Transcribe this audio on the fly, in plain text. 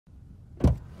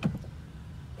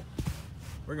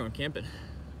we're going camping.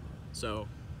 So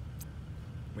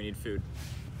we need food.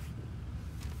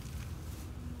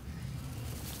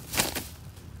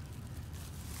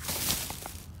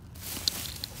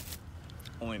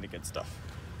 Only the good stuff.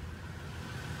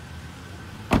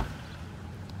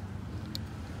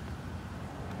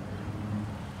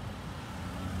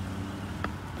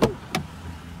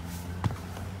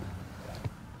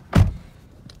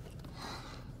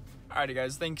 Alrighty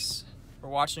guys, thanks for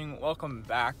watching. Welcome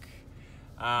back.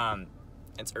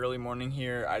 It's early morning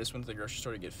here. I just went to the grocery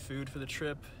store to get food for the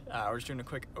trip. We're just doing a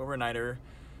quick overnighter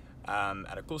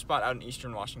at a cool spot out in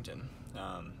Eastern Washington.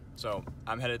 So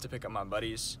I'm headed to pick up my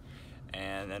buddies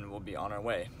and then we'll be on our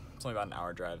way. It's only about an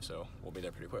hour drive, so we'll be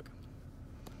there pretty quick.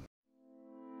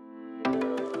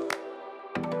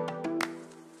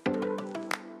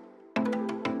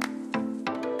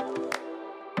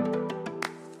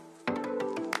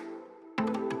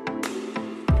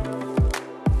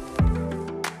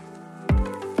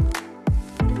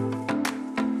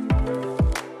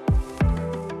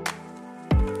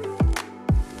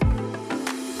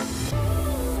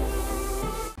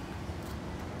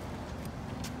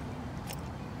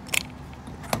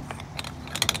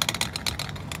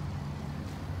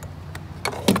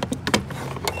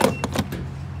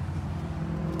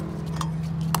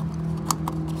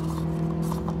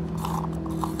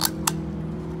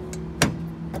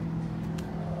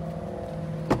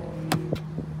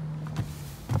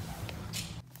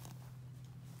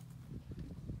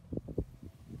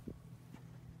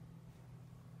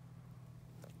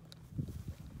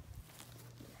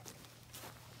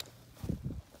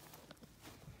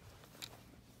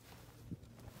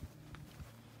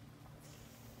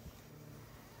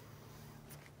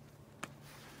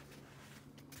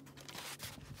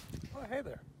 Oh, hey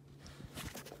there.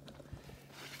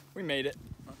 We made it.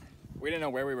 We didn't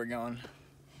know where we were going.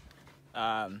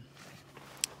 I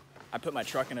put my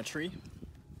truck in a tree,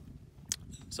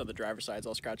 so the driver's side's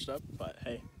all scratched up, but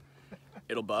hey,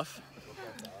 it'll buff.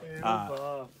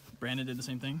 Brandon did the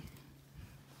same thing.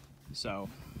 So,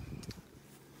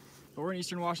 but we're in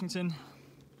Eastern Washington.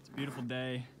 It's a beautiful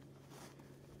day.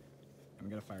 And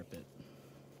we got a fire pit.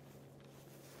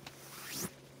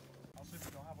 I'll see if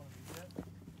we don't have one of these yet.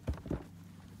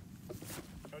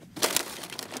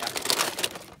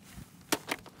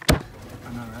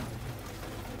 I know, right?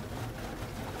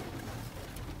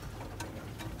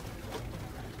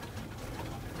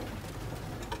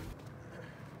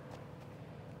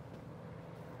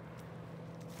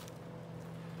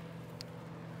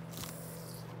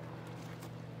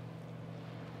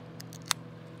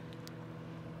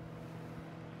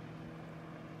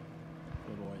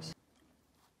 Good boys.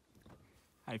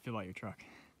 How do you feel about your truck?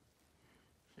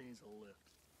 She needs a lift.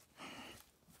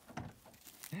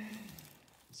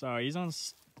 So he's on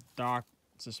stock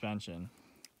suspension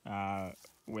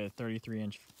with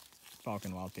 33-inch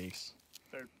Falcon Wild Peaks.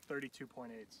 They're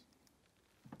 32.8s.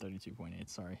 32.8,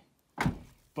 sorry. I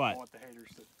But want the haters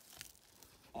to.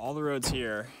 all the roads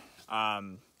here,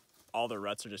 all the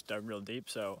ruts are just dug real deep,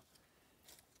 so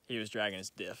he was dragging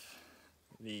his diff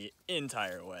the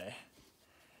entire way.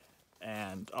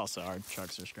 And also our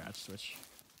trucks are scratched, which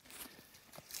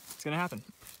it's gonna happen.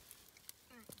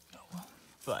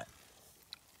 But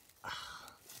I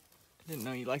didn't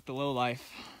know you liked the low life.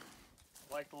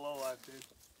 Like the low life, dude.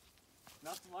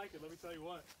 Nothing like it, let me tell you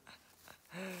what.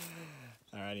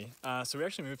 Alrighty, so we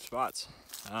actually moved spots.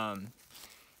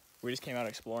 We just came out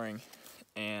exploring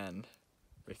and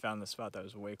we found this spot that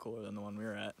was way cooler than the one we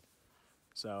were at.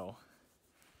 So,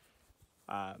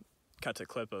 cut to a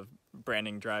clip of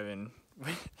Brandon driving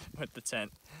with the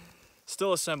tent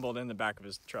still assembled in the back of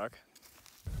his truck.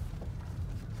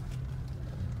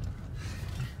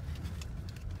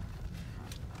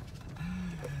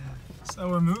 So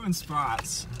we're moving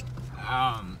spots,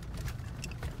 and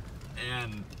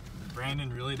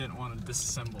Brandon really didn't want to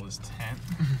disassemble his tent.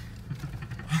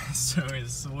 So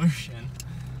his solution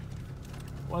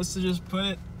was to just put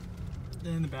it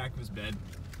in the back of his bed,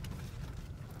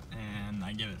 and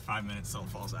I give it 5 minutes till it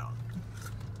falls out.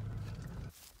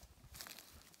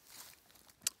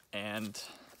 And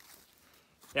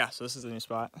yeah, so this is the new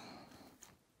spot.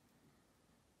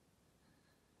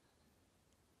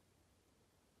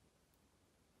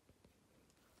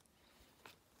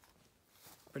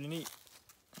 Pretty neat.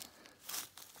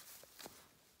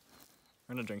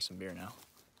 We're gonna drink some beer now.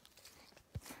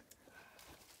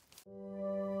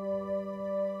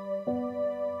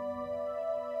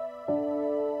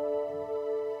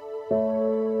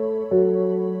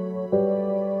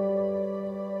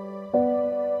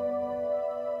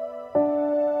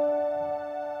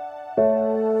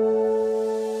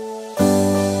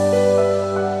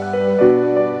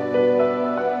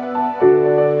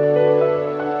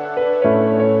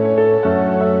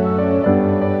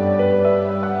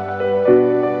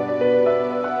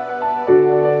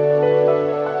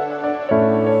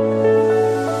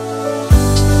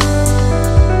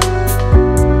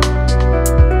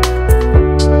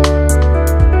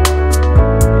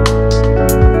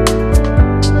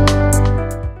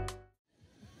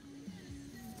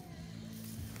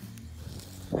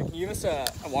 Can you give us a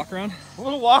walk around? A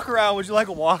little walk around. Would you like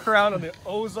a walk around on the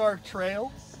Ozark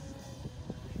Trail?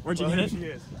 Where'd you Well, get here it? she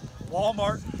is.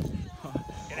 Walmart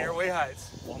in Airway Heights.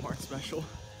 Walmart special.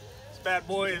 This bad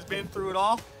boy has been through it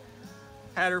all.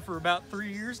 Had her for about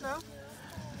 3 years now.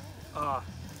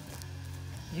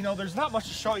 You know, there's not much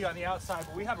to show you on the outside,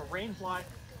 but we have a rain fly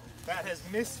that is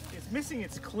missing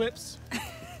its clips.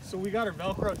 So we got her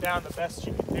Velcro down the best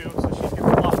she can do. So she's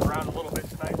gonna flop around a little bit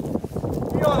tonight.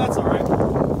 You know, that's all right. We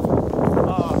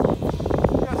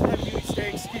got some heavy duty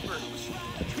stakes.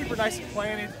 Keep her nice and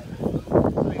planted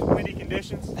in these windy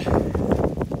conditions. And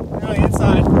on the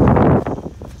inside,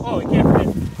 oh, we can't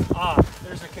forget.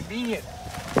 There's a convenient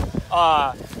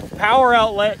power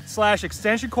outlet /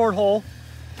 extension cord hole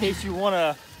in case you want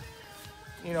to,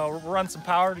 you know, run some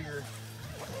power to your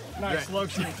nice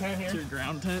luxury tent here. To your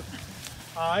ground tent.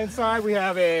 Inside we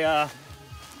have a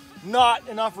not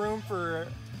enough room for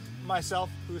myself,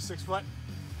 who is 6 foot.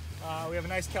 We have a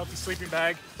nice Kelty sleeping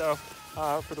bag, so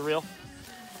for the real.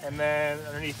 And then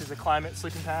underneath is a Climate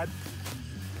sleeping pad,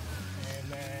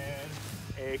 and then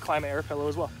a Climate air pillow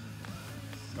as well.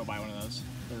 Go buy one of those.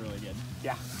 They're really good.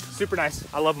 Yeah, super nice.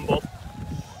 I love them both.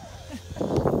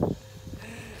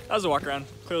 That was a walk around.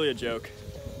 Clearly a joke,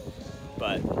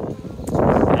 but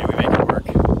hey, we make it work.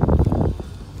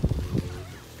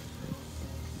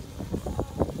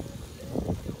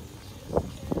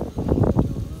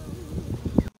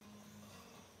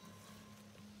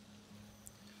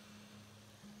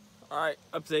 All right,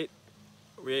 update.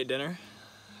 We ate dinner.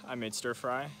 I made stir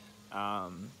fry.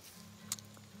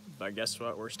 But guess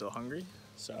what? We're still hungry.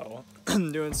 So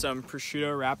I'm doing some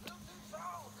prosciutto wrapped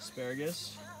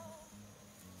asparagus.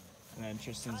 And then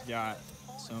Tristan's got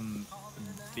some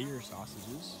beer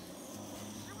sausages.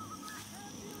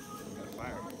 We got a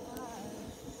fire.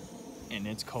 And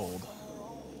it's cold.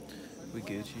 We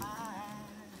Gucci.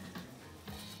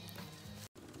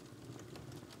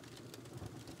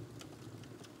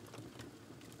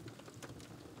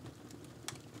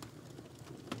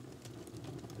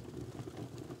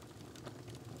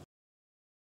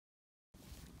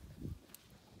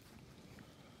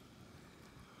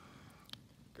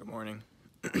 Good morning.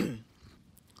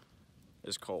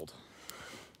 It's cold.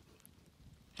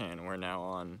 And we're now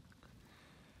on,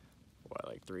 what,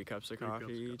 like 3 cups of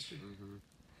coffee each?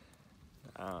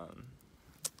 But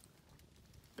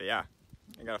yeah,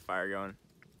 I got a fire going.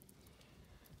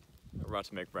 We're about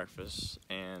to make breakfast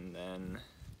and then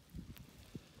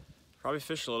probably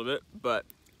fish a little bit, but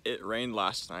it rained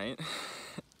last night.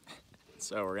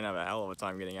 So we're gonna have a hell of a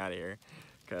time getting out of here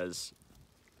because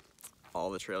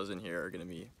all the trails in here are gonna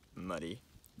be muddy.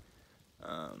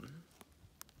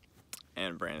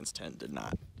 And Brandon's tent did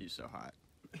not do so hot.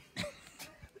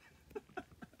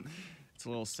 It's a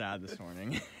little sad this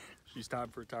morning. She's time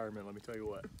for retirement, let me tell you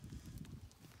what.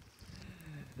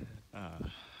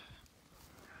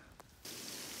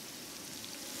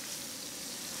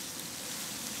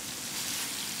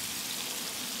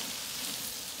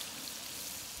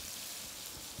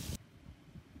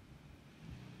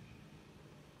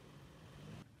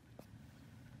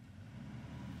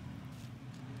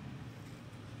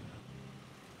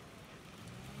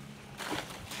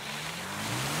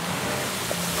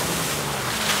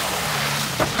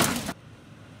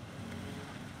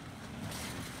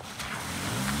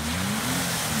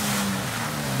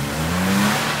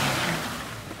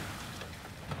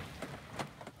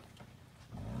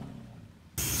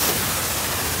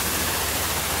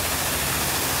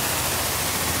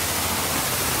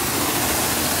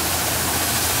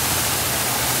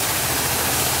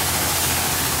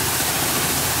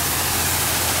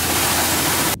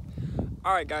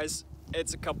 Alright guys,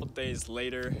 it's a couple days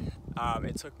later.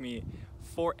 It took me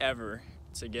forever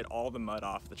to get all the mud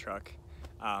off the truck.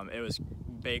 It was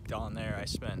baked on there. I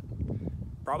spent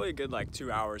probably a good like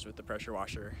 2 hours with the pressure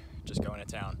washer just going to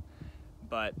town.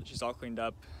 But she's all cleaned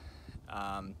up.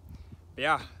 But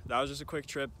yeah, that was just a quick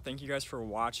trip. Thank you guys for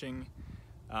watching.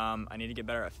 I need to get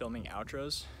better at filming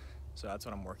outros, so that's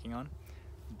what I'm working on.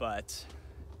 But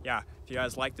yeah, if you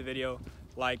guys like the video,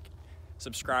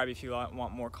 subscribe if you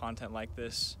want more content like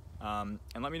this, and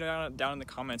let me know down in the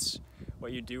comments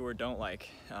what you do or don't like,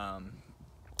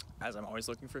 as I'm always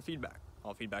looking for feedback.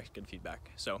 All feedback is good feedback.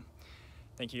 So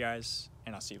thank you guys,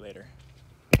 and I'll see you later.